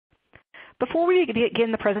Before we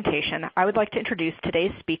begin the presentation, I would like to introduce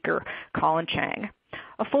today's speaker, Colin Chang.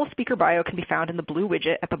 A full speaker bio can be found in the blue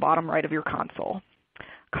widget at the bottom right of your console.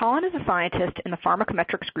 Colin is a scientist in the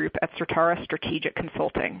pharmacometrics group at Certara Strategic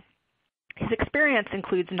Consulting. His experience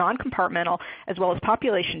includes non-compartmental as well as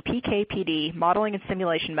population PK/PD modeling and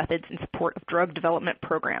simulation methods in support of drug development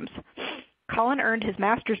programs. Colin earned his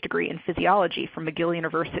master's degree in physiology from McGill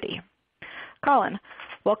University. Colin,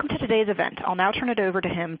 welcome to today's event. I'll now turn it over to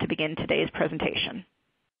him to begin today's presentation.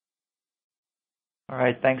 All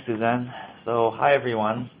right, thanks, Suzanne. So, hi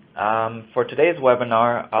everyone. For today's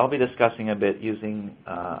webinar, I'll be discussing a bit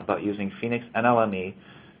about using Phoenix NLME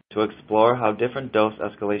to explore how different dose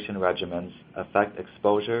escalation regimens affect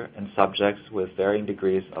exposure in subjects with varying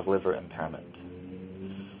degrees of liver impairment.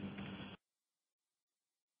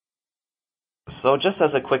 So just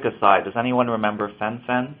as a quick aside, does anyone remember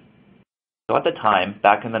fen-phen? So at the time,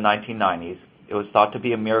 back in the 1990s, it was thought to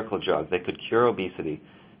be a miracle drug that could cure obesity,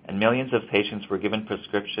 and millions of patients were given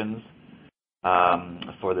prescriptions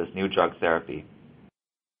for this new drug therapy.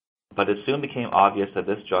 But it soon became obvious that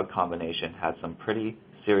this drug combination had some pretty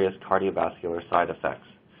serious cardiovascular side effects,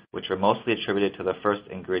 which were mostly attributed to the first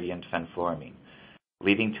ingredient, fenfluramine,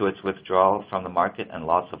 leading to its withdrawal from the market and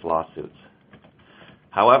lots of lawsuits.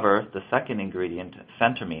 However, the second ingredient,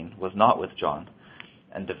 phentermine, was not withdrawn,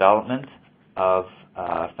 and development of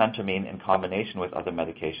phentermine in combination with other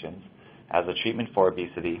medications as a treatment for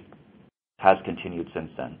obesity has continued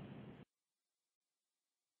since then.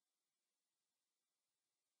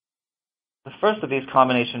 The first of these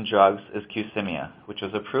combination drugs is qsymia, which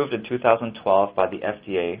was approved in 2012 by the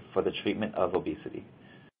FDA for the treatment of obesity.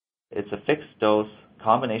 It's a fixed-dose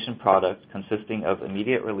combination product consisting of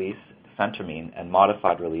immediate-release phentermine and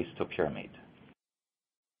modified-release topiramate.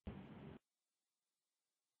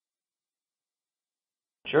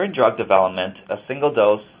 During drug development, a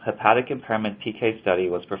single-dose hepatic impairment PK study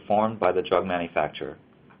was performed by the drug manufacturer.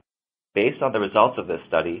 Based on the results of this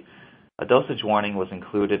study, a dosage warning was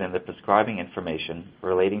included in the prescribing information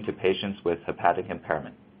relating to patients with hepatic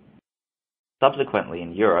impairment. Subsequently,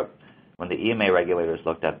 in Europe, when the EMA regulators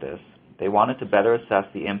looked at this, they wanted to better assess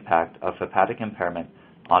the impact of hepatic impairment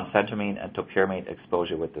on phentermine and topiramate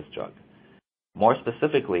exposure with this drug. More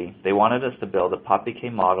specifically, they wanted us to build a PopPK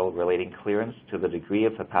model relating clearance to the degree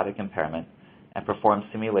of hepatic impairment and perform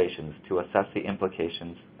simulations to assess the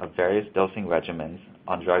implications of various dosing regimens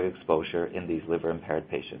on drug exposure in these liver-impaired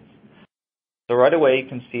patients. So right away, you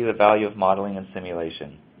can see the value of modeling and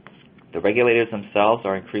simulation. The regulators themselves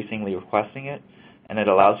are increasingly requesting it, and it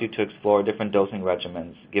allows you to explore different dosing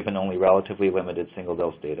regimens given only relatively limited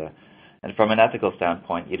single-dose data. And from an ethical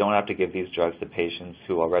standpoint, you don't have to give these drugs to patients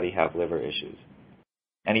who already have liver issues.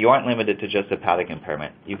 And you aren't limited to just hepatic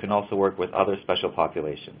impairment. You can also work with other special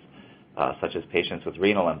populations, such as patients with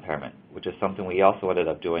renal impairment, which is something we also ended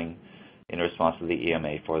up doing in response to the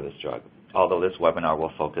EMA for this drug, although this webinar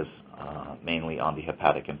will focus mainly on the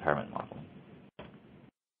hepatic impairment model.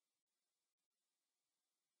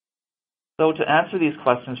 So to answer these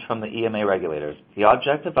questions from the EMA regulators, the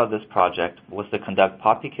objective of this project was to conduct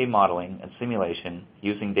PopPK modeling and simulation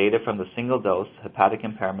using data from the single-dose hepatic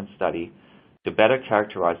impairment study to better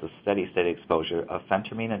characterize the steady-state exposure of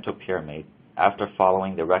phentermine and topiramate after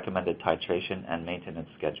following the recommended titration and maintenance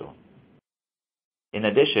schedule. In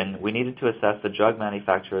addition, we needed to assess the drug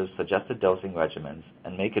manufacturer's suggested dosing regimens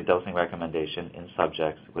and make a dosing recommendation in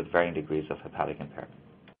subjects with varying degrees of hepatic impairment.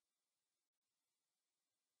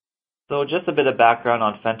 So just a bit of background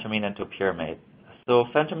on phentermine and topiramate. So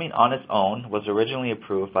phentermine on its own was originally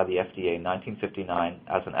approved by the FDA in 1959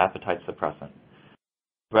 as an appetite suppressant.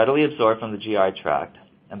 Readily absorbed from the GI tract,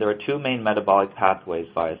 and there are two main metabolic pathways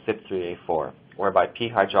via CYP3A4, whereby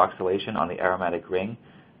P-hydroxylation on the aromatic ring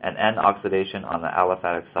and N-oxidation on the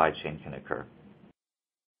aliphatic side chain can occur.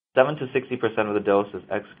 7 to 60% of the dose is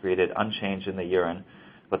excreted unchanged in the urine,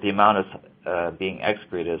 but the amount being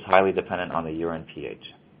excreted is highly dependent on the urine pH.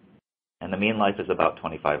 And the mean life is about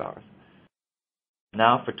 25 hours.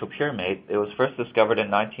 Now for topiramate, it was first discovered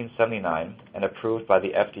in 1979 and approved by the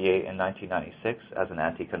FDA in 1996 as an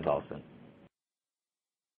anticonvulsant.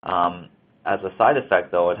 As a side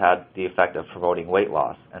effect, though, it had the effect of promoting weight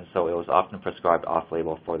loss, and so it was often prescribed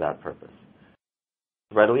off-label for that purpose.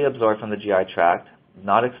 Readily absorbed from the GI tract,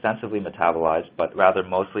 not extensively metabolized, but rather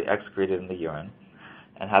mostly excreted in the urine,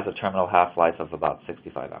 and has a terminal half-life of about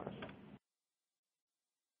 65 hours.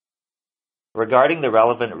 Regarding the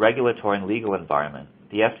relevant regulatory and legal environment,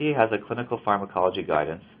 the FDA has a clinical pharmacology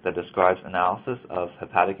guidance that describes analysis of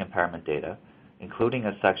hepatic impairment data, including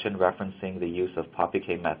a section referencing the use of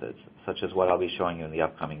PopPK methods, such as what I'll be showing you in the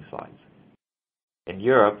upcoming slides. In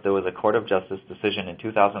Europe, there was a Court of Justice decision in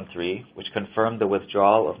 2003 which confirmed the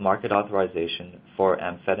withdrawal of market authorization for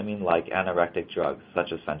amphetamine-like anorectic drugs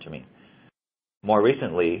such as phentermine. More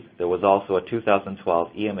recently, there was also a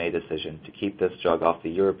 2012 EMA decision to keep this drug off the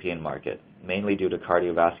European market, mainly due to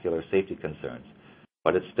cardiovascular safety concerns,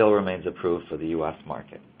 but it still remains approved for the U.S.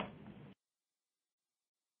 market.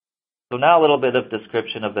 So now a little bit of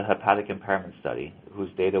description of the hepatic impairment study, whose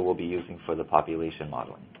data we'll be using for the population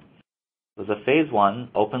modeling. It was a phase 1,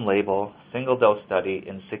 open-label, single-dose study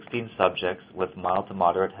in 16 subjects with mild to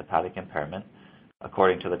moderate hepatic impairment,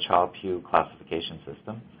 according to the Child-Pugh classification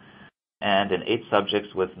system, and in 8 subjects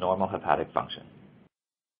with normal hepatic function.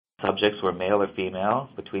 Subjects were male or female,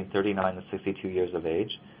 between 39 and 62 years of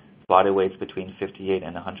age, body weights between 58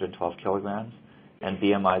 and 112 kilograms, and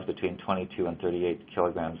BMIs between 22 and 38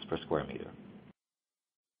 kilograms per square meter.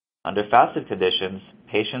 Under fasted conditions,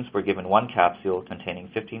 patients were given 1 capsule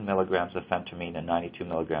containing 15 milligrams of phentermine and 92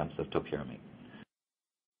 milligrams of topiramate.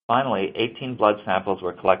 Finally, 18 blood samples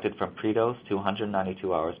were collected from pre-dose to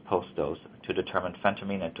 192 hours post-dose to determine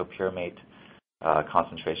phentermine and topiramate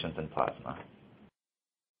concentrations in plasma.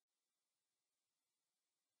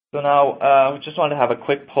 So now, we just want to have a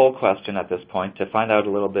quick poll question at this point to find out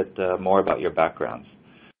a little bit more about your backgrounds.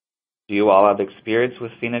 Do you all have experience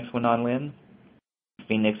with Phoenix Win-on-Lin,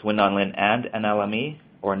 Phoenix Win-on-Lin and NLME,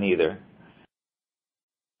 or neither?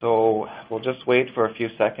 So we'll just wait for a few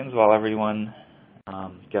seconds while everyone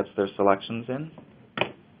gets their selections in.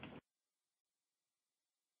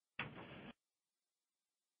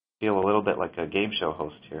 Feel a little bit like a game show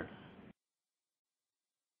host here.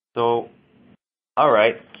 So, all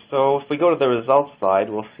right. So if we go to the results slide,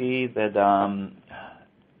 we'll see that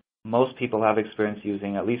most people have experience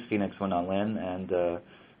using at least Phoenix Win-on-Lin, and a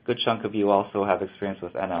good chunk of you also have experience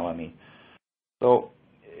with NLME. So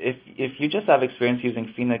if you just have experience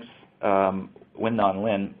using Phoenix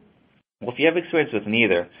Win-on-Lin, well, if you have experience with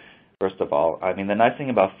neither, first of all, I mean, the nice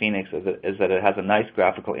thing about Phoenix is that it has a nice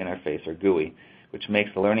graphical interface, or GUI, which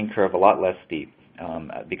makes the learning curve a lot less steep,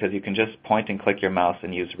 because you can just point and click your mouse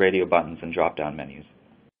and use radio buttons and drop-down menus.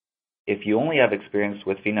 If you only have experience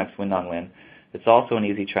with Phoenix Win-on-Lin, it's also an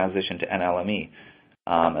easy transition to NLME,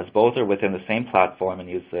 as both are within the same platform and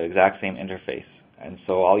use the exact same interface. And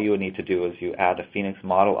so all you would need to do is you add a Phoenix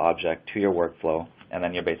model object to your workflow, and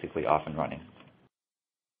then you're basically off and running.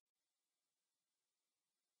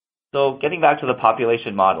 So getting back to the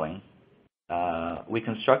population modeling, we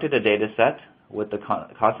constructed a data set with the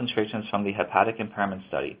concentrations from the hepatic impairment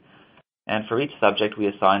study. And for each subject, we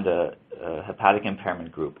assigned a hepatic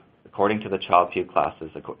impairment group, according to the Child-Pugh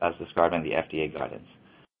classes as described in the FDA guidance.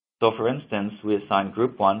 So for instance, we assigned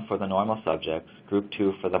Group 1 for the normal subjects, Group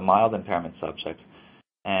 2 for the mild impairment subjects,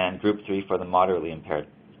 and Group 3 for the moderately impaired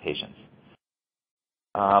patients.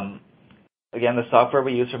 Again, the software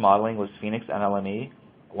we used for modeling was Phoenix NLME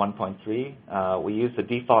 1.3. We used the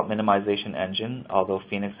default minimization engine, although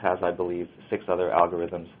Phoenix has, I believe, 6 other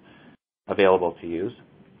algorithms available to use.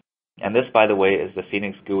 And this, by the way, is the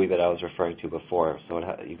Phoenix GUI that I was referring to before, so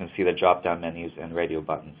you can see the drop-down menus and radio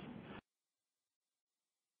buttons.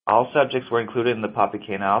 All subjects were included in the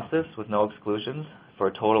POP-PK analysis with no exclusions, for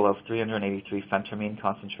a total of 383 phentermine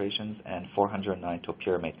concentrations and 409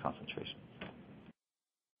 topiramate concentrations.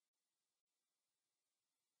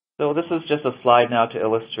 So this is just a slide now to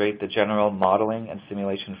illustrate the general modeling and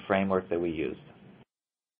simulation framework that we used.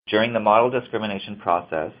 During the model discrimination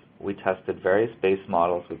process, we tested various base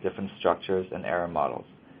models with different structures and error models.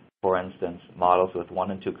 For instance, models with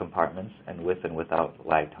 1 and 2 compartments and with and without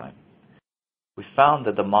lag time. We found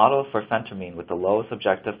that the model for phentermine with the lowest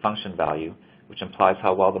objective function value, which implies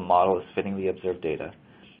how well the model is fitting the observed data,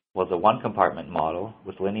 was a 1-compartment model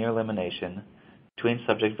with linear elimination, between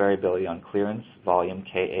subject variability on clearance, volume,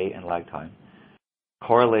 Ka, and lag time,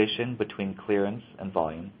 correlation between clearance and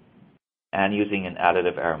volume, and using an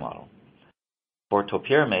additive error model. For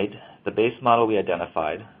topiramate, the base model we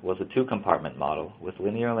identified was a 2-compartment model with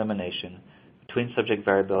linear elimination, between subject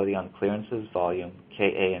variability on clearances, volume, Ka,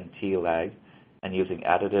 and T lag, and using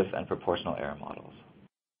additive and proportional error models.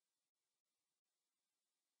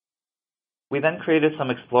 We then created some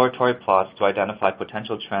exploratory plots to identify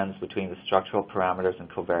potential trends between the structural parameters and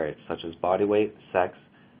covariates, such as body weight, sex,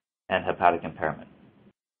 and hepatic impairment.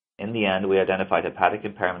 In the end, we identified hepatic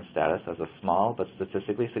impairment status as a small but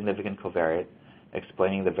statistically significant covariate,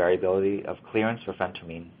 explaining the variability of clearance for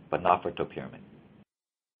phentermine, but not for topiramate.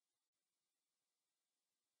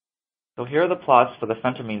 So here are the plots for the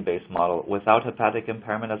phentermine-based model without hepatic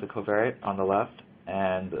impairment as a covariate on the left,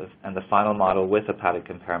 and the final model with hepatic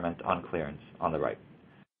impairment on clearance on the right.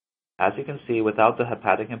 As you can see, without the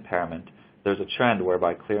hepatic impairment, there's a trend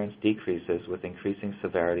whereby clearance decreases with increasing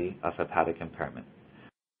severity of hepatic impairment.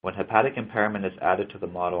 When hepatic impairment is added to the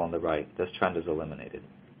model on the right, this trend is eliminated.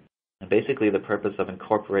 And basically, the purpose of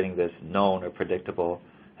incorporating this known or predictable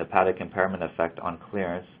hepatic impairment effect on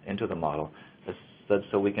clearance into the model is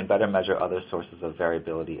so we can better measure other sources of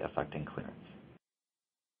variability affecting clearance.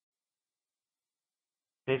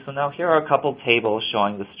 Okay, so now here are a couple tables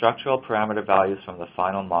showing the structural parameter values from the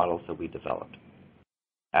final models that we developed.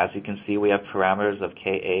 As you can see, we have parameters of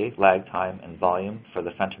Ka, lag time, and volume for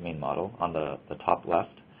the phentermine model on the top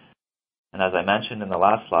left. And as I mentioned in the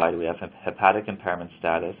last slide, we have hepatic impairment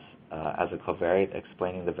status as a covariate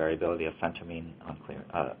explaining the variability of phentermine clearance.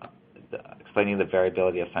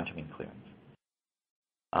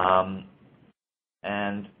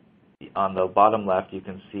 And on the bottom left, you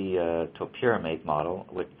can see a topiramate model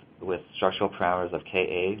with structural parameters of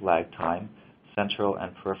Ka, lag time, central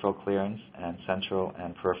and peripheral clearance, and central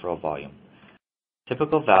and peripheral volume.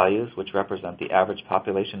 Typical values, which represent the average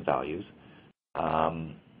population values,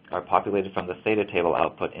 are populated from the theta table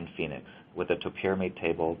output in Phoenix, with the topiramate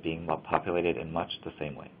table being populated in much the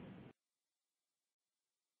same way.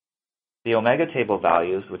 The omega table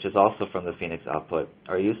values, which is also from the Phoenix output,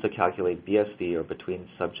 are used to calculate BSV, or between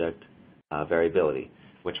subject variability,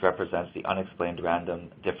 which represents the unexplained random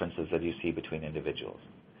differences that you see between individuals.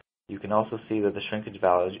 You can also see that the shrinkage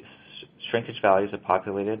values are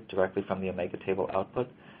populated directly from the omega table output,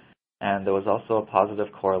 and there was also a positive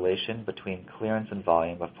correlation between clearance and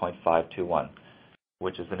volume of 0.521,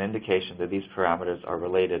 which is an indication that these parameters are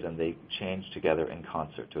related and they change together in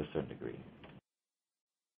concert to a certain degree.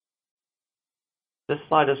 This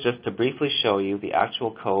slide is just to briefly show you the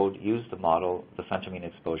actual code used to model the phentermine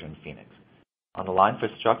exposure in Phoenix. On the line for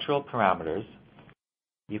structural parameters,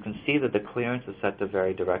 you can see that the clearance is set to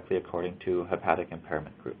vary directly according to hepatic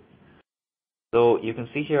impairment group. So you can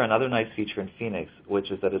see here another nice feature in Phoenix, which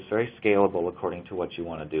is that it's very scalable according to what you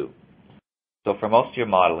want to do. So for most of your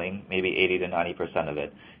modeling, maybe 80 to 90% of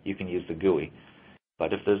it, you can use the GUI.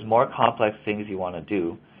 But if there's more complex things you want to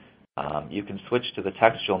do, you can switch to the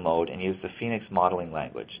textual mode and use the Phoenix modeling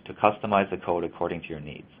language to customize the code according to your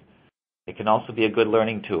needs. It can also be a good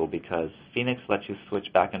learning tool because Phoenix lets you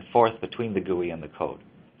switch back and forth between the GUI and the code.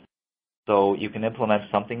 So you can implement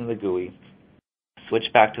something in the GUI,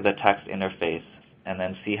 switch back to the text interface, and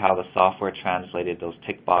then see how the software translated those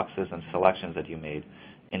tick boxes and selections that you made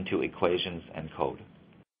into equations and code.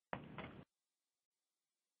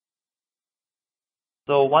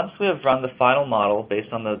 So once we have run the final model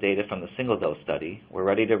based on the data from the single-dose study, we're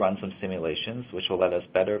ready to run some simulations, which will let us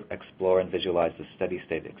better explore and visualize the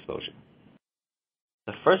steady-state exposure.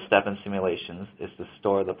 The first step in simulations is to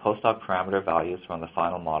store the post-hoc parameter values from the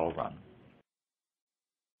final model run.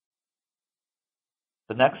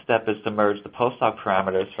 The next step is to merge the post-hoc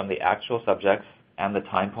parameters from the actual subjects and the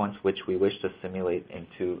time points which we wish to simulate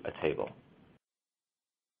into a table.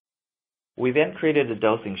 We then created a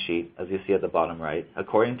dosing sheet, as you see at the bottom right,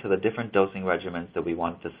 according to the different dosing regimens that we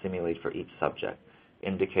want to simulate for each subject,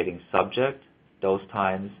 indicating subject, dose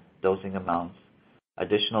times, dosing amounts,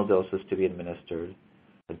 additional doses to be administered,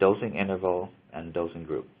 the dosing interval, and dosing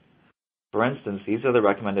group. For instance, these are the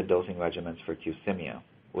recommended dosing regimens for qsymia,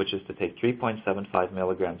 which is to take 3.75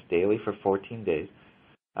 milligrams daily for 14 days,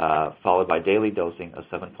 followed by daily dosing of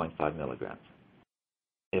 7.5 milligrams.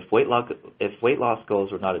 If weight loss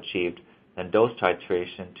goals were not achieved, then dose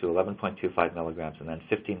titration to 11.25 milligrams and then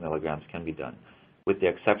 15 milligrams can be done, with the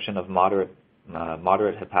exception of moderate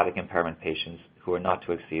hepatic impairment patients who are not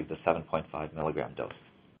to exceed the 7.5 milligram dose.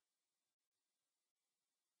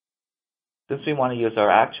 Since we want to use our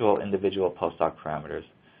actual individual post-hoc parameters,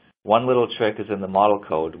 one little trick is in the model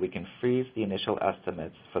code, we can freeze the initial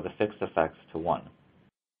estimates for the fixed effects to 1.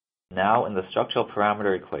 Now, in the structural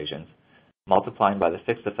parameter equations, multiplying by the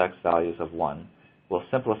fixed effects values of 1 will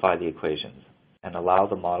simplify the equations and allow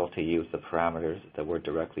the model to use the parameters that we're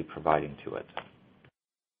directly providing to it.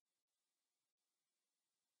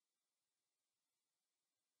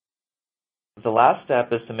 The last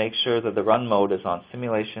step is to make sure that the run mode is on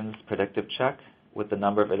simulations predictive check with the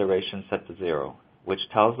number of iterations set to 0, which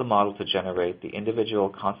tells the model to generate the individual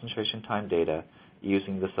concentration time data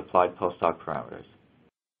using the supplied post-hoc parameters.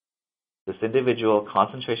 This individual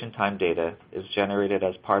concentration time data is generated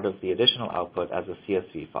as part of the additional output as a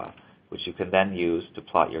CSV file, which you can then use to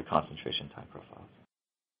plot your concentration time profiles.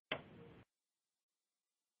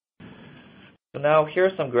 So now here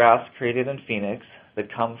are some graphs created in Phoenix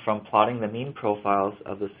that come from plotting the mean profiles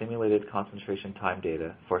of the simulated concentration time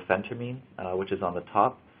data for phentermine, which is on the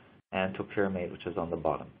top, and topiramate, which is on the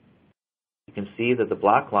bottom. You can see that the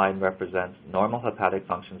black line represents normal hepatic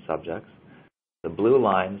function subjects, The blue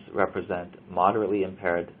lines represent moderately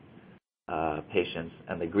impaired patients,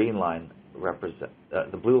 and the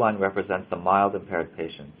blue line represents the mild impaired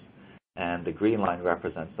patients, and the green line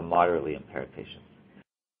represents the moderately impaired patients.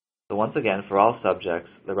 So once again, for all subjects,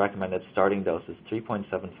 the recommended starting dose is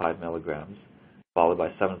 3.75 milligrams, followed by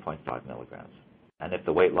 7.5 milligrams. And if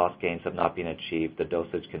the weight loss gains have not been achieved, the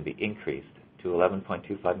dosage can be increased to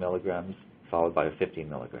 11.25 milligrams, followed by 15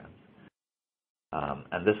 milligrams.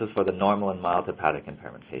 And this is for the normal and mild hepatic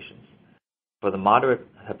impairment patients. For the moderate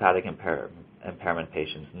hepatic impairment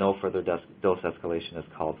patients, no further dose escalation is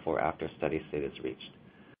called for after steady state is reached.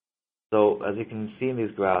 So as you can see in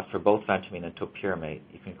these graphs, for both phentermine and topiramate,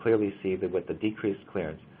 you can clearly see that with the decreased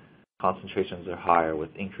clearance, concentrations are higher with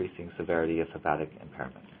increasing severity of hepatic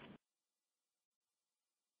impairment.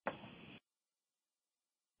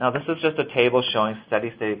 Now this is just a table showing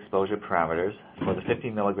steady state exposure parameters for the 50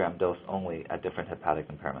 milligram dose only at different hepatic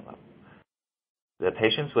impairment levels. The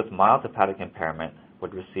patients with mild hepatic impairment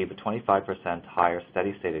would receive a 25% higher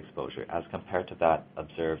steady state exposure as compared to that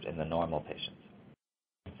observed in the normal patients.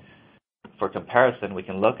 For comparison, we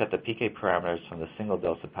can look at the PK parameters from the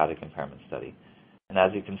single-dose hepatic impairment study. And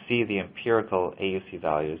as you can see, the empirical AUC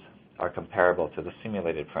values are comparable to the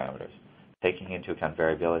simulated parameters, taking into account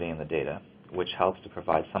variability in the data, which helps to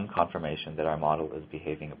provide some confirmation that our model is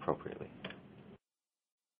behaving appropriately.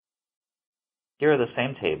 Here are the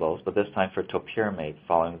same tables, but this time for topiramate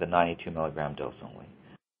following the 92 milligram dose only.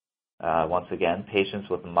 Once again, patients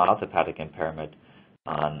with mild hepatic impairment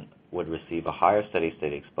would receive a higher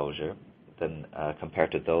steady-state exposure than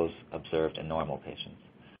compared to those observed in normal patients.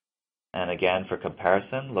 And again, for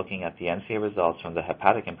comparison, looking at the NCA results from the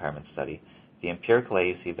hepatic impairment study, the empirical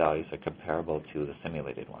AUC values are comparable to the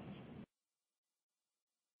simulated ones.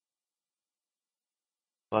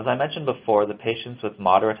 So as I mentioned before, the patients with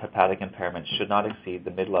moderate hepatic impairment should not exceed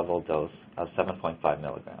the mid-level dose of 7.5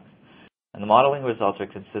 milligrams. And the modeling results are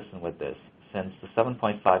consistent with this, since the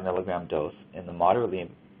 7.5 milligram dose in the moderately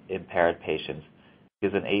impaired patients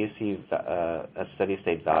gives an AUC, a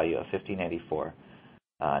steady-state value of 1584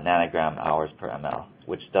 nanogram hours per ml,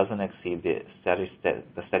 which doesn't exceed the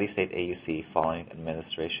steady-state AUC following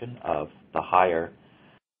administration of the highest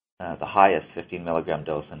 15 milligram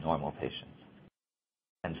dose in normal patients.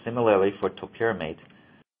 And similarly for topiramate,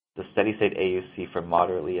 the steady-state AUC for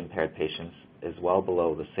moderately impaired patients is well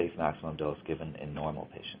below the safe maximum dose given in normal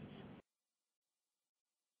patients.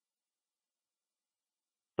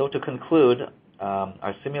 So to conclude,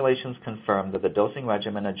 our simulations confirm that the dosing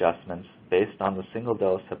regimen adjustments based on the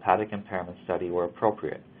single-dose hepatic impairment study were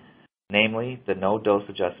appropriate. Namely, that no dose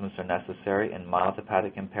adjustments are necessary in mild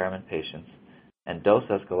hepatic impairment patients, and dose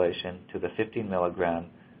escalation to the 15 milligram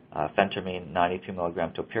phentermine 92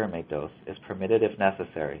 milligram topiramate dose is permitted if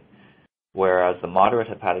necessary, whereas the moderate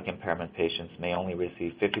hepatic impairment patients may only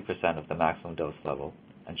receive 50% of the maximum dose level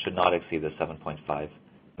and should not exceed the 7.5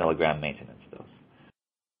 milligram maintenance dose.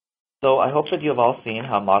 So I hope that you have all seen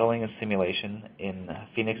how modeling and simulation in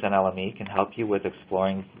Phoenix and LME can help you with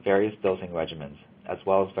exploring various dosing regimens, as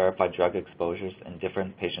well as verify drug exposures in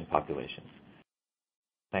different patient populations.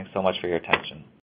 Thanks so much for your attention.